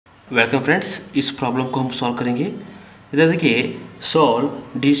Welcome friends, इस problem को हम सॉल्व करेंगे। इधर देखिए,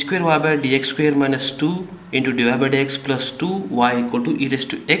 solve D square Y by D x square minus two into D Y by D x plus two Y equal to E raise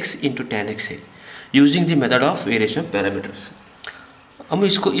to x into ten x है, using the method of variation of parameters. हम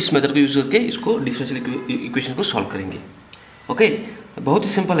इसको इस method को use करके इसको differential equation को solve करेंगे। Okay, बहुत ही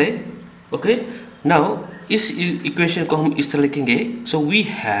सिंपल है। ओके, नाउ इस इक्वेशन को हम इस तरह लिखेंगे। So we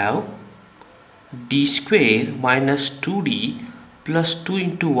have D square minus two D plus two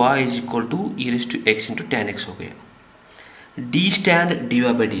into Y is equal to E raise to x into ten x हो गया। D stand D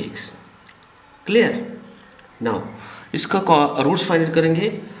Y by D x. Clear. Now इसका roots find करेंगे,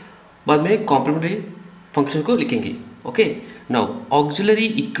 बाद में complementary function को लिखेंगे। Okay, now auxiliary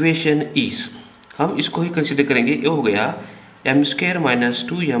equation is, हम इसको ही कंसिडर करेंगे। ये हो गया M square minus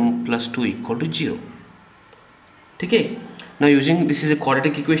two M plus two equal to zero. ठीक है। Now using this is a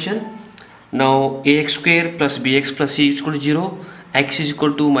quadratic equation. Now ax square plus bx plus c is equal to 0, x is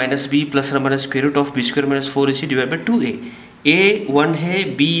equal to minus b plus or minus square root of b square minus 4ac divided by 2a. a 1 है,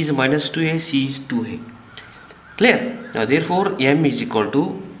 b is minus 2 है, c is 2 है। Clear? Now therefore m is equal to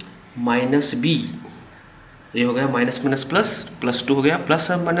minus b, ये हो गया minus minus plus, plus 2 हो गया,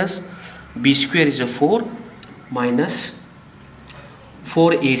 plus और minus b square is a 4 minus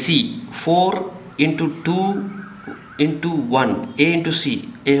 4ac, 4 into 2 into 1, a into c,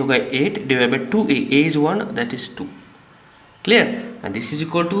 a होगा 8 divided by 2a, a is 1 that is 2. Clear? And this is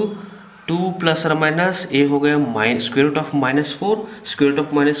equal to 2 plus or minus a हो गया minus square root of minus 4, square root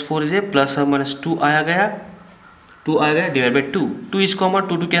of minus 4 is a plus और minus 2 आया गया, 2 आया गया divide by 2, 2 is common,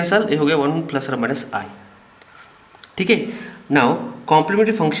 2 cancel, ए हो गया 1 plus और माइनस आई। ठीक है। Now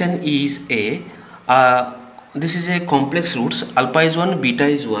complementary function is a, this is a complex roots, alpha is 1, beta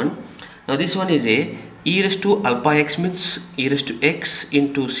is 1। Now this one is a e raised to alpha x means e raised to x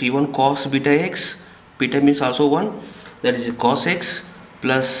into c1 cos beta x, beta means also 1, that is a cos x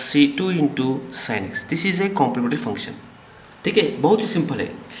plus c2 into sin x. This is a complementary function. ठीक है, बहुत ही simple है।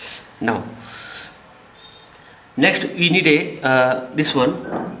 Now next we need a this one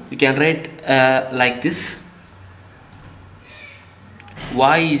you can write like this,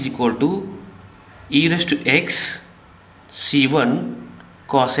 y is equal to e raised to x c1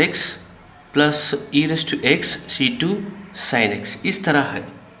 cos x plus E raise to x C to sine x, इस तरह है।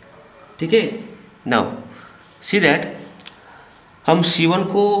 ठीक है। Now see that हम c1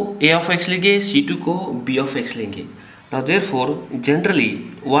 को a of x लेंगे, c2 को b of x लेंगे। Now therefore generally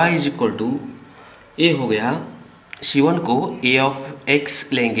y is equal to, a हो गया, c1 को a ऑफ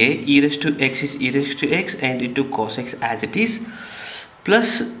x लेंगे, ई raise to x is E raise to x and into cos x as it is,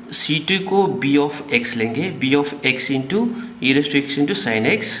 plus c2 को b of x लेंगे, b of x into E raise to x into sine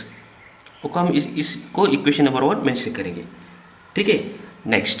x, को हम इसको equation number 1 mention करेंगे। ठीक है।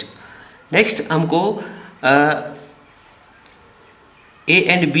 Next हमको A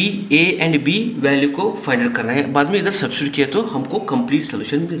and B value को फाइंड आउट करना है, बाद में इधर सब्स्टिट्यूट किया तो हमको कंप्लीट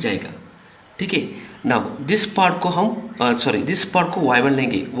सोल्यूशन मिल जाएगा। ठीक है। नाउ दिस पार्ट को हम दिस पार्ट को y1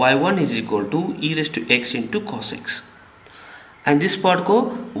 लेंगे, y1 is equal to E raise to x into cos x, and this part को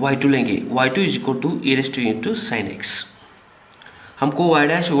y2 लेंगे, y2 is equal to E raise two into sine x. हमको y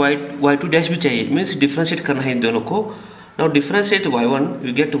dash y2 dash भी चाहिए, means differentiate करना है इन दोनों को। Now differentiate y1,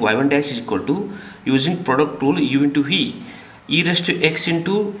 you get y1 dash is equal to, using product rule u into he, E raise to x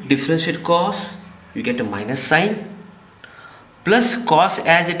into differentiate cos, you get minus sign, plus cos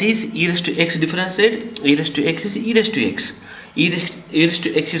as it is, E raise to x differentiate, E raise to x is E raise to x, E raise to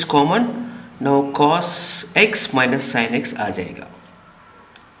x is common, now cos x minus sine x आ जाएगा।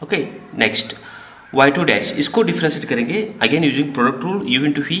 Okay, next y2 dash, इसको differentiate करेंगे again using product rule u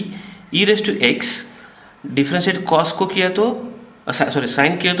into he, E raise to x differentiate cos को किया तो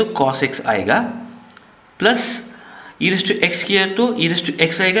sign किया तो cos x आएगा, plus E raise to x किया तो ई रेस टू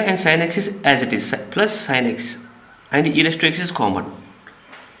एक्स आएगा, and sine x is as it is plus sine x, and E raise to x is common,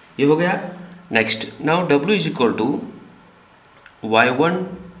 ये हो गया। Next now w is equal to y1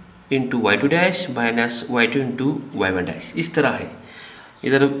 into y2 dash minus y2 into y1 dash, इस तरह है,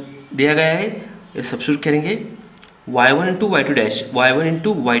 इधर दिया गया है, ये सब्स्टिट्यूट करेंगे y1 into y2 dash, y1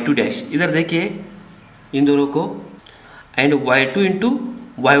 into y2 dash, इधर देखिए इन दोनों को, and y2 into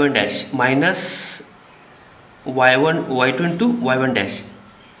y1 dash minus y2 into y1 dash.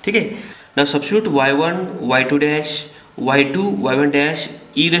 ठीक है। ना substitute y1 y2 dash, y2 y1 dash,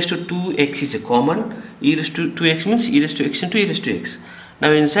 E raise to 2x is a common, E raise to 2x means E raise to x into E raise to x,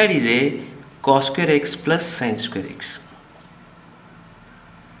 now inside is a cos square x plus sine square x।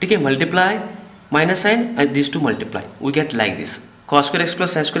 ठीक है, multiply minus sign and these two multiply, we get like this, cos square x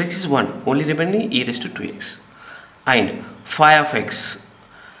plus sin square x is 1, only remaining e raised to 2x, and phi of x.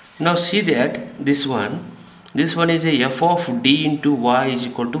 Now see that this one this one is A F of D into Y is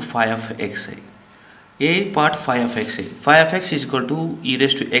equal to five of x है, ए part five of x है, five of x is equal to E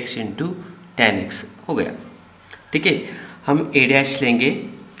raise to x into ten x हो गया। ठीक है, हम ए dash लेंगे,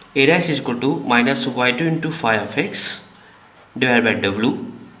 ए dash is equal to minus Y two into five of x divide by W.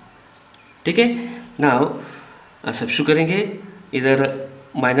 ठीक है, now substitute करेंगे इधर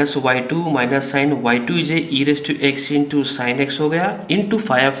minus Y to minus sign Y two is E raise to x into sine x हो गया into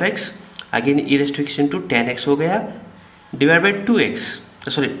five of x again E raise to x into ten x हो गया divide by two x,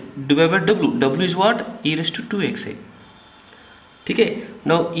 sorry divide by W, W is what E raise to to x है। ठीक है,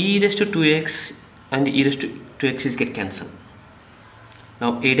 now E raise to to x and E raise to x is get cancel.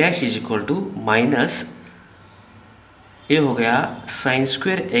 Now A dash is equal to minus ये हो गया sine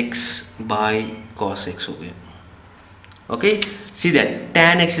square x by cos x हो गया। Okay, see that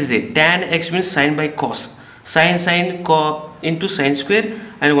tan x is there, tan x means sin by cos, sin into sin square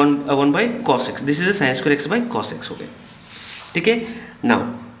and 1 by cos x, this is a sin square x by cos x हो गया। ठीक है,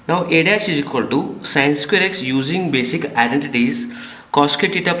 now a dash is equal to sin square x using basic identities, cos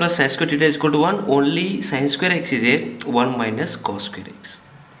square theta plus sin square theta is equal to 1, only sin square x is a 1 minus cos square x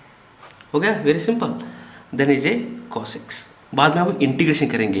हो गया, very simple. Then is a cos x, बाद में हम integration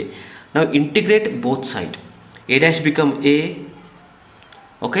करेंगे। Now integrate both side, a dash become a,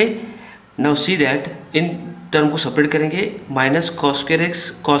 okay, now see that in term को separate करेंगे, minus cos square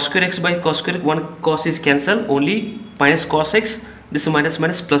x by cos square, one cos is cancel, only minus cos x, this minus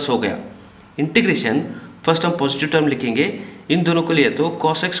minus plus हो गया। Integration first हम positive term लिखेंगे, इन दोनों को लिए तो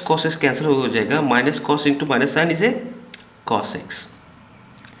cos x कैंसिल हो जाएगा, minus cos into minus sign is a cos x।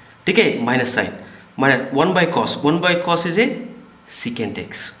 ठीक है, minus sign minus one by cos is a second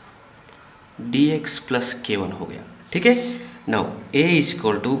x dx plus k1 हो गया। ठीक है, now a is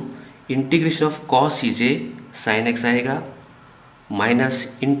equal to integration of cos is a sign x आएगा minus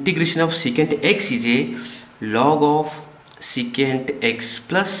integration of second x is a log of second x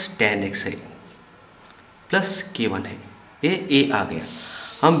plus tan x है plus k1 है, ये a आ गया।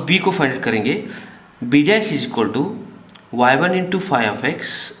 हम b को फाइंड करेंगे, b dash is equal to y1 into five of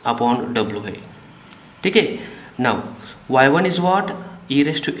x upon w है। ठीक है, now y1 is what E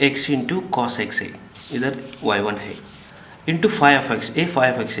raise to x into cos x है, इधर y1 है into five of x, A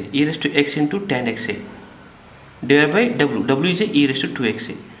five of x है, ई raise to x into ten x है divide by W, W is E raise to to x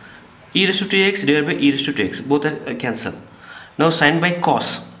है, ई raise to to x divide by E raise to to x, both R cancel. Now sine by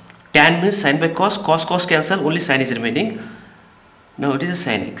cos, tan means sign by cos, cos cancel, only sign is remaining, now it is a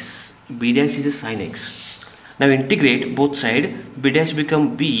sine x, B dash is a sine x. Now integrate both side, B dash become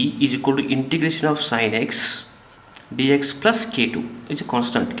b is equal to integration of sine x dx plus k2 is a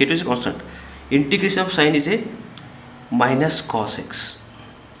constant, k2 is a constant, integration of sin is a minus cos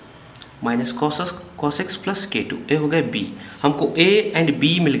x plus k2, ये हो गया b। हमको a and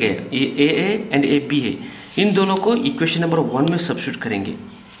b मिल गया, ये a and a b है, इन दोनों को equation number 1 में सब्स्टिट्यूट करेंगे।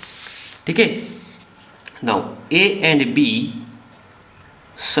 ठीक है, now a and b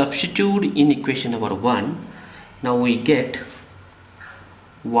substitute in equation number 1, now we get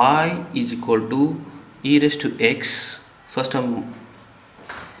y is equal to E raise to x, first हम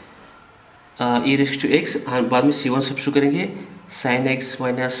ई रेस टू एक्स, बाद में c1 सब्स्टिट्यूट करेंगे, sine x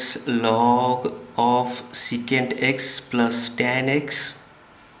minus log of second x plus ten x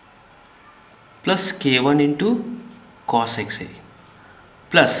plus k1 into cos x है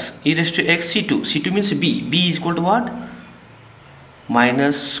plus E raise to x c2 means b is equal to what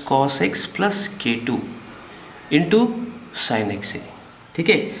minus cos x plus k2 into sine x है। ठीक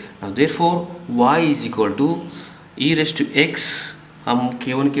है, now therefore y is equal to e raised to x, हम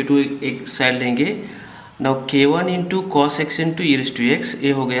k1 k2 एक side लेंगे, now k1 into cos x into e raised to x,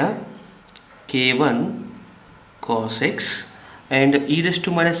 ये हो गया k1 cos x and e raised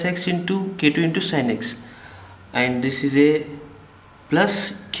to minus x into k2 into sin x and this is a plus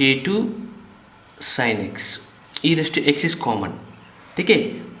k2 sin x, e raised to x is common। ठीक है,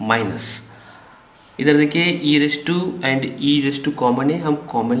 minus इधर देखिए ई raise to and E raise two common है, हम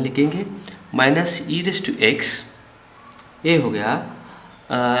common लिखेंगे, minus E raise to x, ये हो गया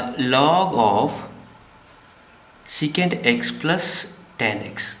log of second x plus ten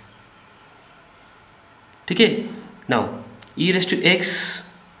x. ठीक है, now E raise to x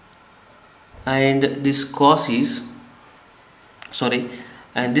and this cos is sorry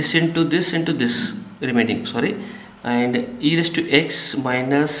and this into this remaining sorry and e raised to x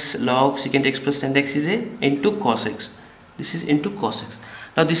minus log secant x plus tan x is a into cos x, this is into cos x।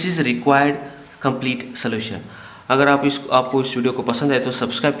 now this is required complete solution। अगर आपको इस video को पसंद आए तो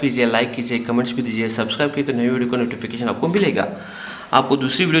subscribe कीजिए, like कीजिए, comments भी दीजिए, सब्सक्राइब कीजिए तो नई वीडियो का नोटिफिकेशन आपको मिलेगा। आपको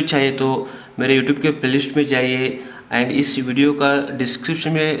दूसरी वीडियो चाहिए तो मेरे यूट्यूब के प्लेलिस्ट में जाइए, एंड इस वीडियो का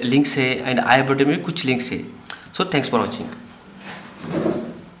डिस्क्रिप्शन में लिंक्स है एंड आई बटन में कुछ लिंक्स है। So thanks for watching.